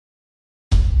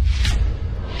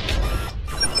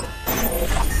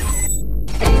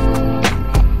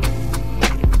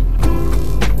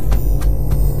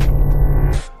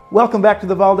Welcome back to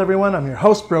The Vault, everyone. I'm your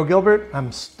host, Bro Gilbert.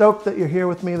 I'm stoked that you're here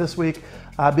with me this week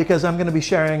because I'm going to be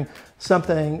sharing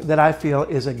something that I feel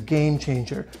is a game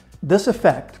changer. This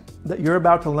effect that you're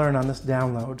about to learn on this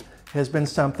download has been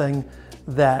something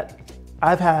that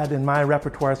I've had in my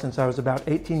repertoire since I was about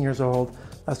 18 years old.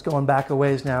 That's going back a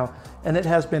ways now. And it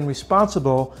has been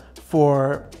responsible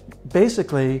for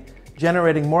basically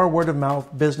generating more word of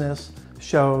mouth business,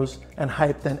 shows, and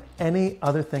hype than any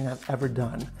other thing I've ever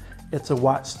done. It's a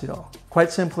watch steal.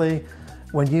 Quite simply,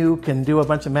 when you can do a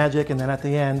bunch of magic and then at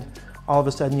the end, all of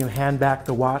a sudden you hand back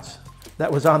the watch that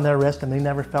was on their wrist and they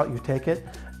never felt you take it,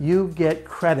 you get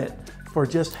credit for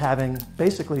just having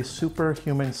basically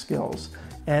superhuman skills.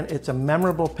 And it's a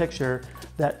memorable picture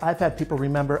that I've had people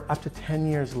remember up to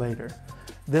 10 years later.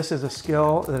 This is a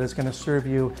skill that is going to serve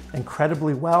you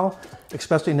incredibly well,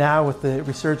 especially now with the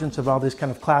resurgence of all these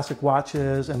kind of classic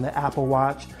watches and the Apple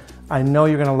Watch. I know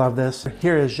you're going to love this.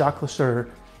 Here is Jaques Sueur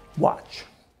watch.